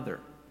one another.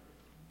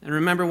 And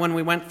remember when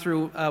we went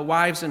through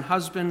wives and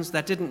husbands,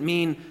 that didn't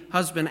mean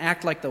husband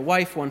act like the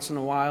wife once in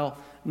a while.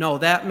 No,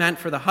 that meant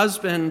for the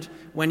husband,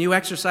 when you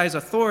exercise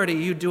authority,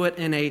 you do it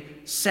in a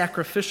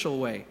sacrificial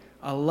way,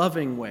 a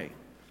loving way.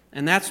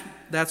 And that's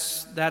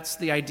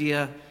the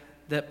idea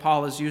that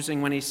Paul is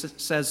using when he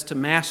says to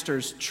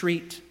masters,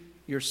 treat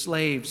your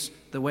slaves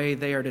the way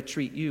they are to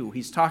treat you.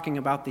 He's talking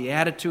about the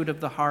attitude of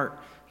the heart.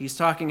 He's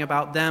talking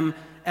about them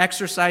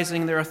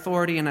exercising their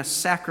authority in a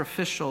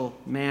sacrificial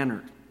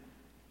manner.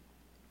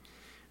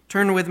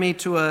 Turn with me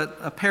to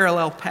a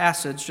parallel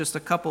passage just a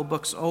couple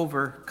books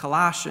over,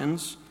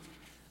 Colossians,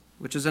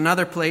 which is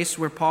another place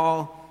where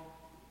Paul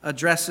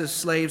addresses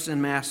slaves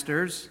and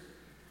masters.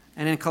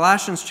 And in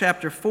Colossians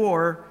chapter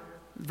 4,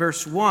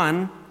 verse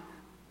 1,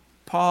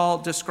 Paul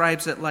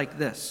describes it like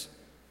this.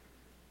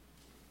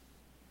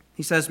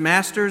 He says,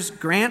 "Masters,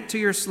 grant to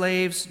your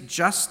slaves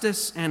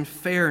justice and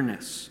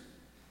fairness,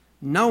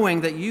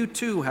 knowing that you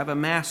too have a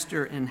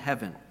master in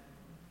heaven."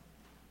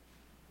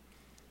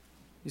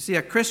 You see,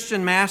 a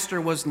Christian master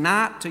was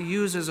not to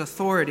use his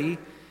authority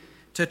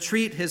to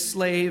treat his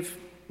slave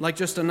like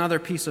just another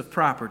piece of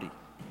property.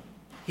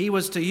 He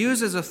was to use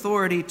his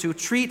authority to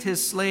treat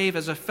his slave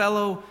as a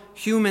fellow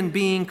human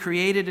being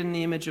created in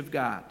the image of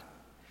God.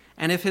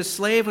 And if his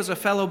slave was a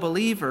fellow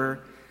believer,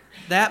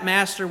 that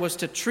master was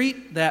to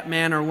treat that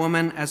man or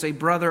woman as a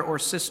brother or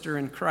sister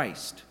in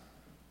Christ.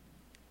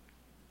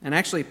 And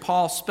actually,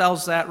 Paul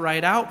spells that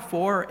right out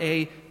for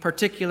a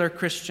particular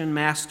Christian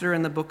master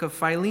in the book of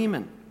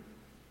Philemon.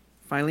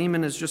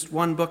 Philemon is just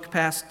one book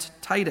past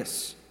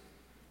Titus.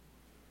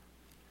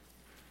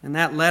 In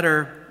that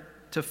letter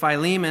to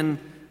Philemon,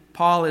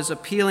 Paul is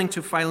appealing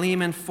to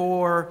Philemon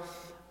for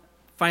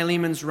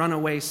Philemon's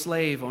runaway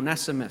slave,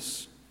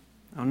 Onesimus.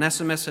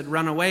 Onesimus had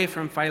run away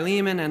from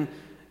Philemon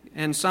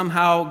and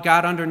somehow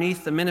got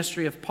underneath the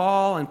ministry of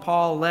Paul, and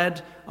Paul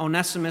led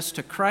Onesimus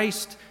to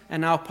Christ,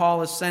 and now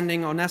Paul is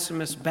sending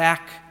Onesimus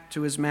back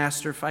to his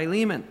master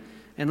Philemon.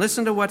 And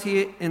listen to what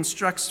he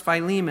instructs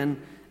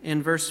Philemon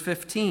in verse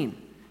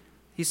 15.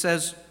 He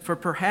says, "For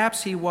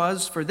perhaps he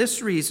was, for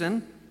this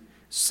reason,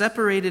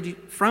 separated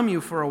from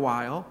you for a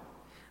while,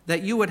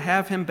 that you would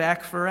have him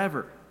back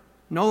forever,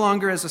 no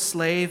longer as a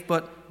slave,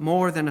 but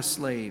more than a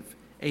slave,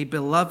 a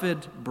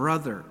beloved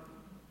brother,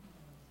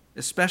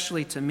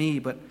 especially to me,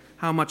 but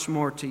how much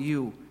more to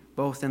you,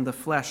 both in the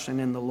flesh and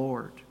in the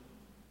Lord."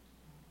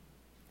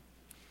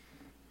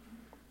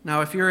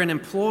 Now, if you're an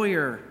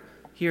employer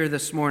here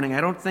this morning,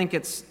 I don't think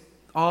it's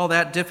all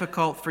that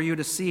difficult for you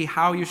to see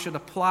how you should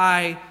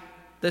apply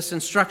this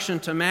instruction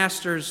to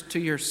masters to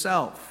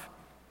yourself.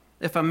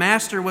 If a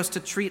master was to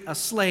treat a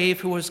slave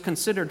who was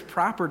considered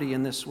property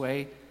in this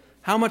way,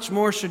 how much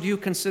more should you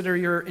consider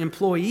your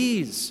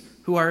employees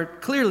who are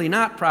clearly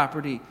not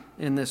property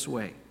in this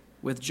way,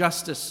 with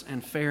justice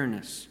and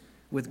fairness,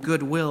 with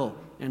goodwill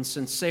and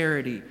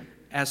sincerity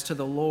as to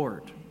the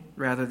Lord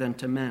rather than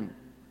to men?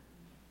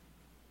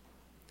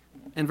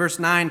 In verse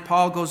 9,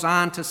 Paul goes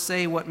on to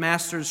say what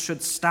masters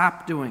should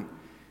stop doing.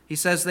 He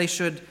says they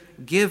should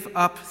give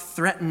up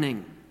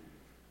threatening.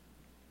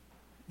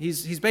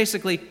 He's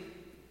basically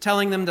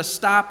telling them to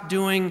stop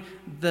doing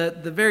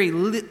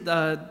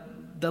the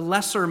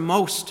lesser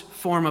most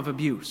form of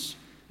abuse.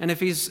 And if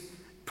he's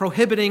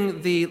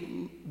prohibiting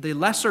the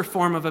lesser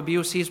form of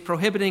abuse, he's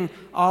prohibiting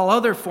all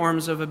other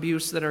forms of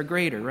abuse that are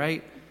greater,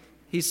 right?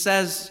 He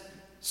says,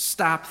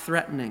 stop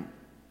threatening.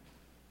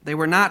 They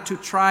were not to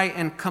try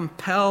and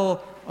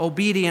compel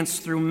obedience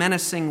through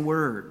menacing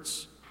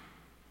words.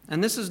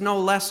 And this is no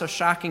less a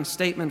shocking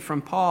statement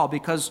from Paul,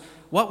 because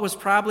what was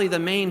probably the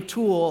main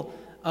tool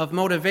of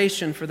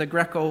motivation for the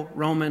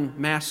Greco-Roman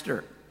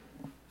master?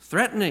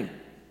 Threatening.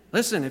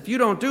 Listen, if you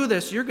don't do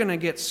this, you're going to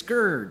get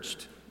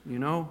scourged, you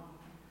know.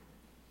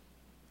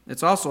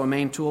 It's also a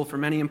main tool for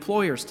many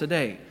employers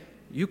today.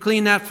 You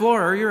clean that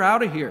floor or you're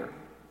out of here.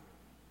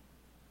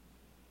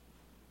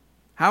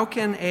 How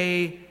can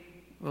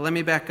well, let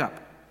me back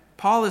up.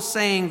 Paul is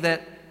saying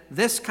that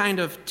this kind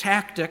of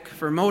tactic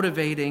for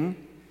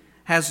motivating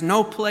has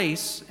no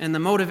place in the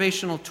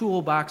motivational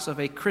toolbox of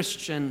a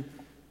Christian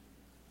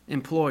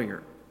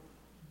employer.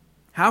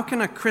 How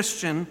can a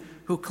Christian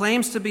who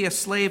claims to be a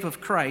slave of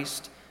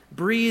Christ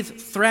breathe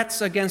threats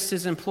against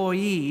his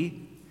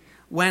employee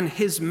when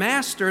his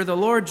master, the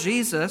Lord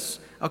Jesus,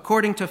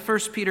 according to 1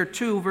 Peter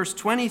 2, verse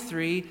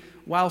 23,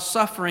 while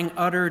suffering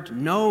uttered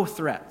no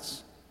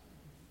threats?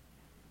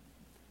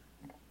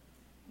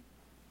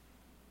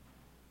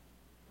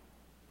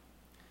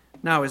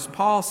 Now, is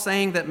Paul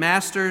saying that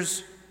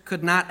masters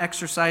could not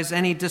exercise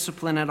any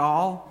discipline at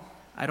all?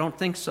 I don't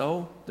think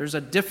so. There's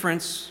a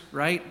difference,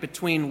 right,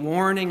 between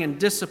warning and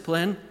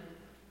discipline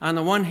on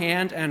the one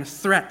hand and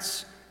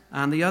threats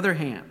on the other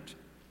hand.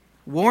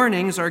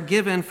 Warnings are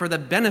given for the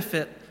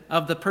benefit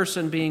of the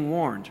person being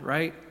warned,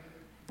 right?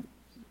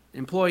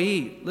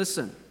 Employee,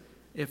 listen,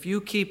 if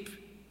you keep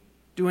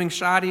doing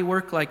shoddy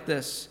work like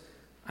this,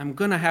 I'm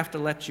going to have to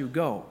let you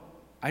go.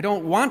 I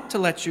don't want to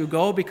let you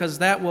go because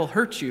that will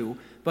hurt you,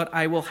 but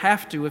I will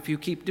have to if you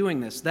keep doing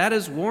this. That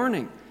is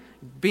warning,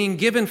 being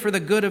given for the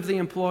good of the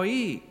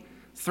employee.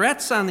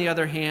 Threats, on the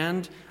other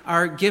hand,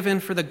 are given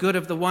for the good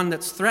of the one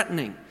that's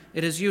threatening.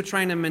 It is you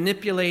trying to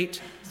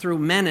manipulate through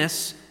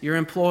menace your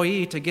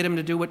employee to get him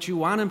to do what you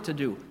want him to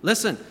do.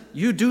 Listen,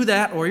 you do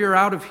that or you're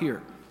out of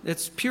here.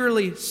 It's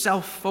purely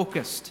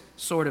self-focused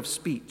sort of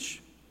speech.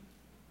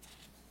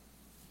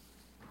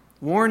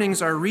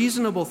 Warnings are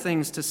reasonable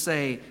things to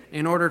say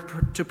in order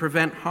to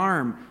prevent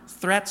harm.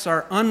 Threats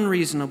are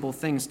unreasonable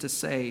things to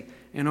say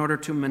in order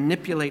to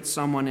manipulate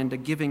someone into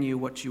giving you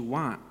what you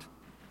want.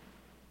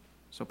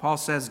 So Paul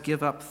says,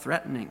 give up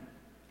threatening.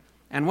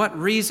 And what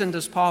reason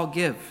does Paul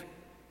give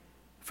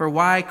for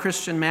why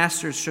Christian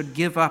masters should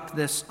give up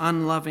this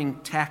unloving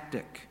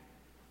tactic?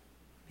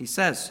 He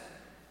says,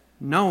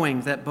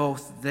 knowing that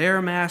both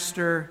their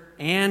master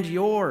and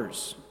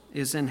yours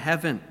is in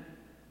heaven,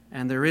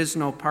 and there is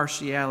no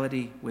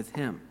partiality with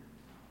him.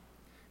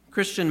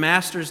 Christian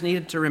masters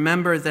needed to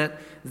remember that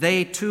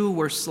they too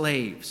were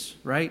slaves,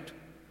 right?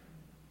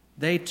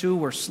 They too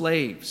were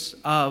slaves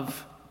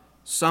of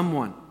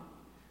someone,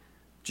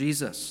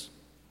 Jesus.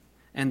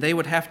 And they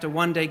would have to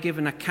one day give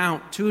an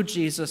account to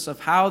Jesus of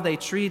how they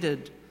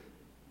treated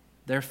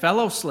their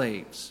fellow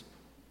slaves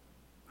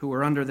who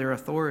were under their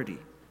authority.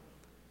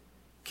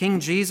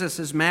 King Jesus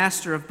is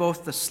master of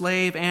both the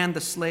slave and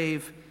the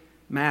slave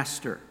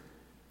master.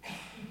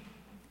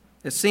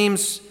 It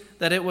seems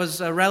that it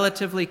was a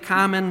relatively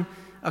common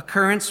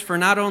occurrence for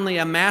not only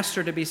a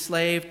master to be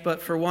slaved,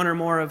 but for one or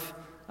more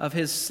of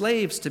his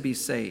slaves to be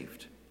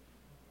saved.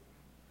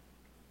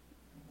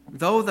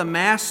 Though the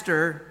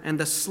master and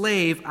the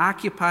slave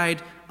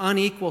occupied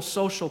unequal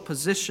social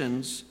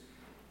positions,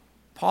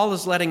 Paul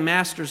is letting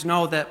masters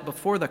know that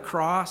before the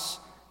cross,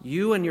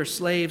 you and your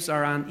slaves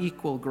are on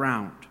equal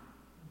ground.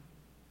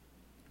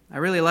 I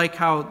really like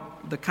how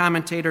the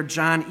commentator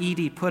John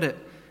Eady put it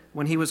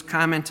when he was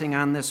commenting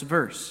on this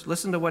verse.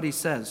 Listen to what he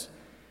says.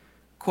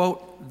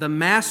 Quote, "The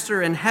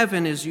master in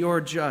heaven is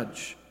your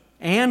judge,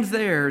 and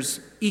theirs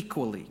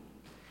equally,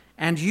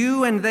 and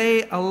you and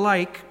they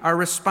alike are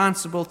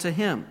responsible to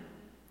him."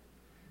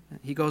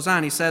 He goes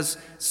on, he says,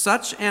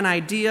 "Such an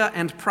idea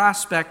and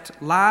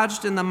prospect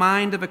lodged in the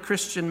mind of a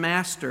Christian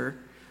master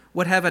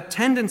would have a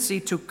tendency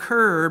to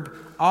curb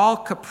all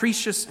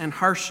capricious and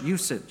harsh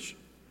usage,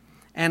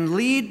 and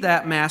lead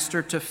that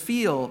master to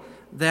feel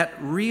that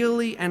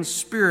really and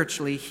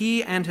spiritually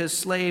he and his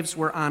slaves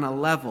were on a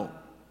level,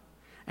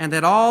 and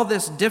that all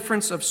this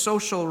difference of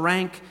social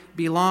rank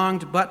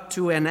belonged but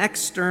to an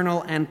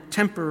external and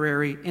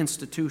temporary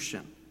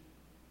institution."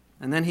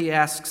 And then he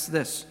asks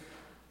this,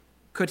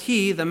 could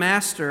he, the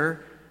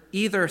master,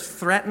 either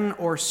threaten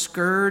or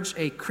scourge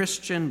a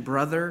Christian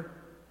brother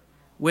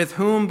with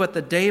whom but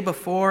the day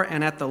before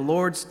and at the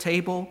Lord's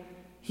table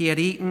he had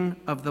eaten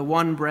of the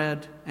one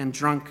bread and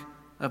drunk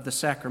of the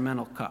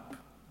sacramental cup?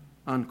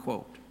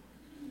 Unquote.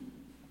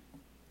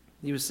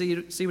 You see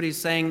what he's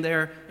saying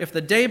there? If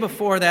the day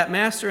before that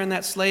master and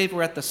that slave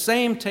were at the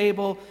same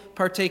table,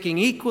 partaking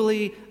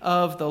equally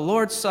of the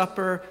Lord's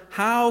Supper,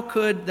 how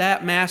could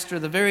that master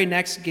the very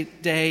next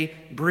day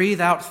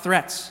breathe out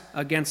threats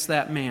against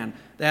that man,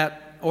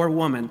 that or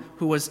woman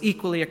who was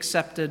equally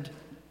acceptable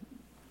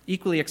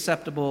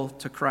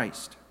to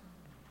Christ?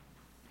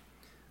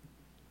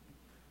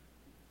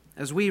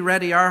 As we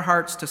ready our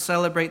hearts to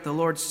celebrate the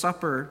Lord's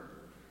Supper,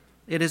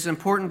 it is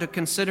important to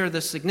consider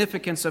the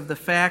significance of the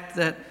fact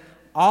that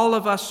all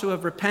of us who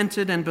have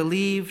repented and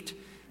believed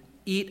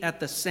eat at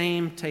the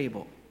same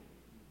table.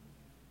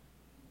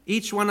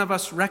 Each one of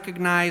us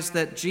recognize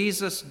that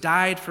Jesus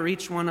died for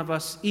each one of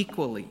us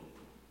equally.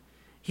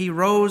 He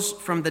rose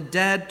from the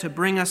dead to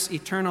bring us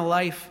eternal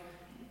life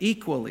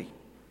equally.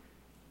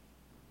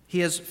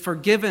 He has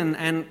forgiven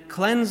and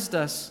cleansed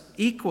us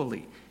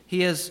equally. He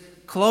has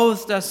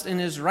clothed us in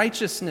his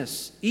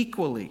righteousness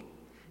equally.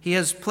 He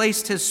has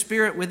placed his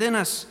Spirit within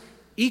us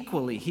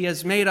equally. He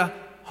has made a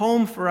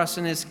home for us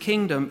in his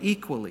kingdom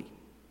equally.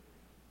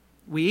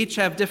 We each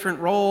have different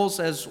roles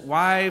as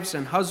wives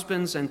and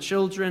husbands and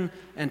children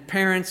and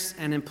parents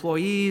and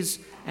employees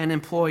and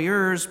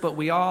employers, but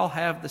we all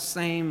have the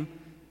same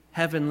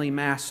heavenly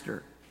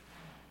master.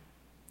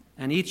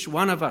 And each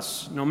one of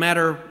us, no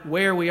matter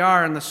where we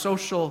are in the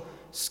social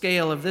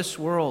scale of this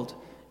world,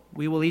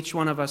 we will each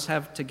one of us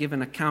have to give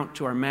an account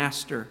to our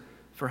master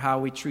for how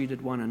we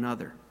treated one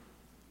another.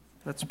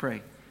 Let's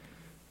pray.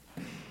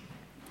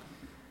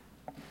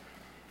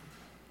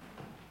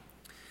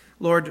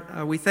 Lord,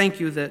 we thank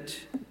you that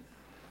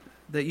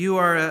you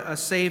are a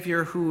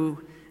Savior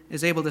who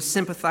is able to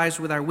sympathize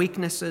with our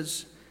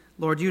weaknesses.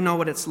 Lord, you know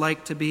what it's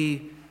like to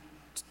be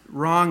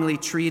wrongly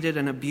treated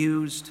and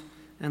abused.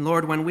 And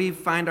Lord, when we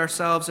find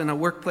ourselves in a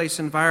workplace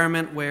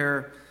environment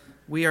where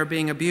we are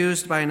being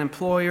abused by an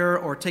employer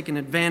or taken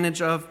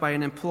advantage of by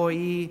an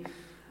employee,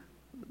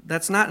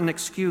 that's not an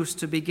excuse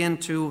to begin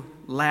to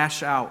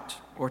lash out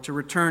or to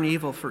return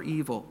evil for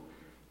evil,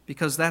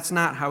 because that's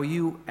not how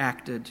you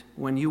acted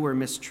when you were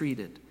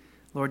mistreated.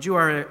 Lord, you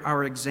are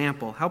our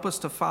example. Help us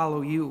to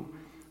follow you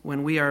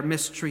when we are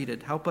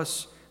mistreated. Help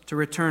us to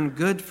return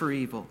good for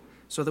evil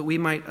so that we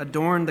might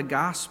adorn the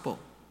gospel.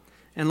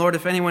 And Lord,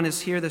 if anyone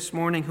is here this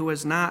morning who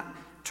has not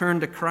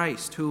turned to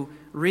Christ, who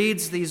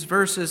reads these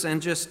verses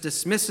and just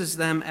dismisses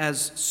them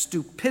as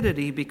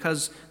stupidity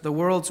because the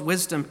world's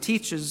wisdom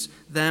teaches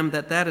them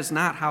that that is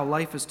not how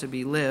life is to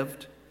be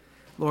lived,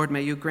 Lord,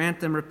 may you grant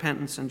them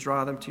repentance and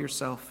draw them to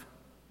yourself.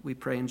 We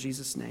pray in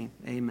Jesus' name.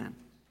 Amen.